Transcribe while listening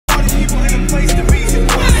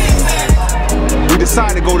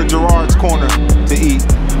decided to go to Gerrard's Corner to eat.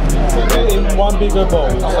 In one bigger bowl.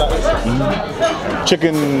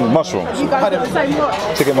 Chicken mushrooms. You guys got the same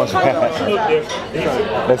pot? Chicken mushrooms.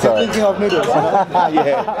 That's all right. Thinking of noodles.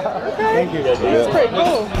 Yeah. Thank you. It's pretty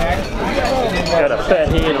cool. Got a fat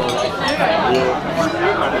head on it.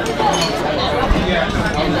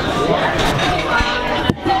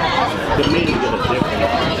 The meat is gonna different.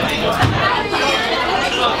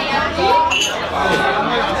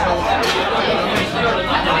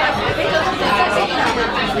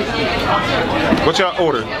 What y'all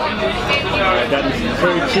order? I got this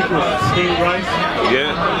curry chicken with steamed rice.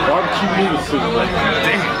 Yeah. Barbecue noodle soup.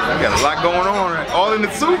 Damn, got a lot going on. Right? All in the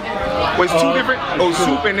soup? Wait, it's two different? Oh,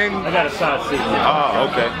 soup and then... I got a side soup. Ah,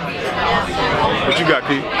 okay. What you got,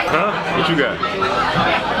 Keith? Huh? What you got?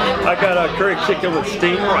 I got a curry chicken with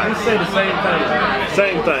steamed rice. You say the same thing.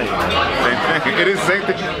 Same thing. Same thing. It is the same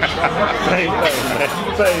thing. Same thing, man.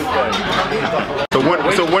 Same thing.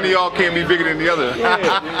 So one of y'all can't be bigger than the other.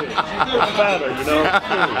 Yeah. Fatter, you know.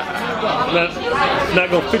 Not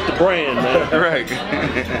gonna fit the brand, man. Right.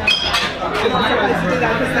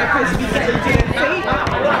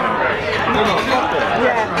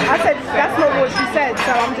 Yeah, I said that's not what she said,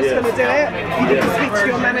 so I'm just gonna do it. You need to speak to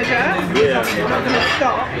your manager. Yeah. You're not gonna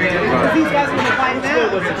stop because these guys are gonna find out.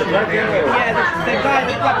 Yeah, the guy,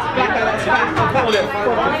 the black guy that's fat.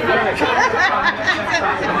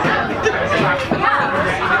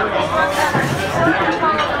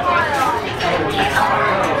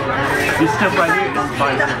 This stuff right here is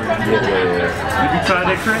spicy. Yeah. Did you try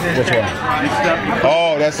that, Chris? Which one? This stuff.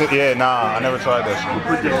 Oh, that's it. Yeah, nah, I never tried that shit.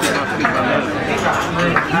 Put that shit on my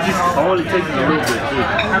You just only take it a little bit too.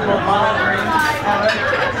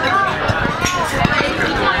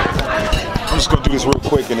 I'm just gonna do this real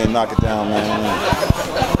quick and then knock it down, man.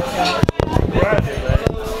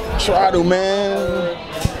 Try to, man.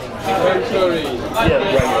 Yeah,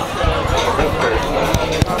 right.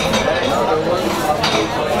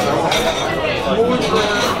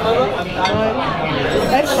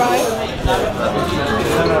 Egg fry.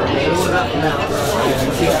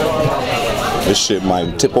 This shit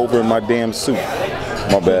might tip over in my damn soup.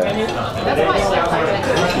 My bad.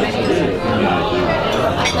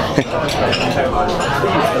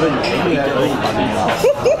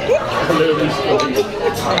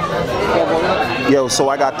 Yo, so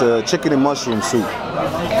I got the chicken and mushroom soup.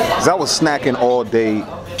 Cause I was snacking all day.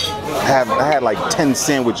 I had like 10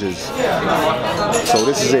 sandwiches. So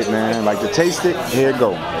this is it, man. Like to taste it, here it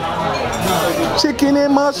go. Chicken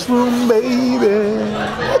and mushroom, baby.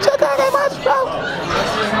 Chicken and mushroom.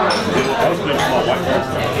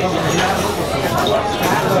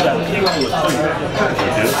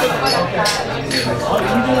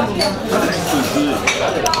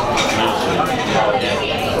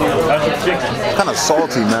 Kind of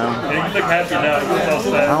salty, man. Yeah, you look happy now.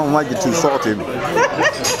 I don't like it too salty. I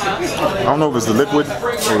don't know if it's the liquid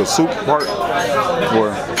or the soup part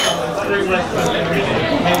or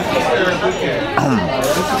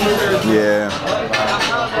yeah,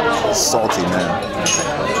 salty, man.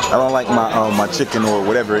 I don't like my chicken or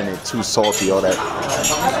whatever in it too salty, all that.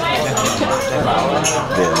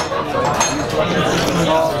 Yeah.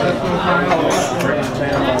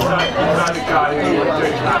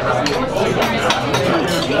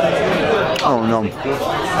 I don't know.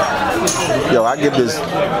 Yo, I give this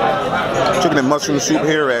chicken and mushroom soup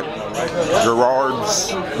here at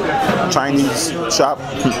Gerrard's Chinese shop.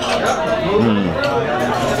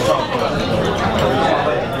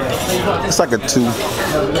 It's like a 2,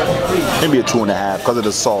 maybe a 2.5 because of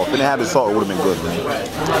the salt. If they didn't have the salt, it would have been good, man.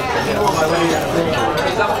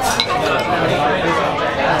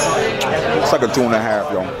 It's like a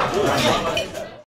 2.5, yo.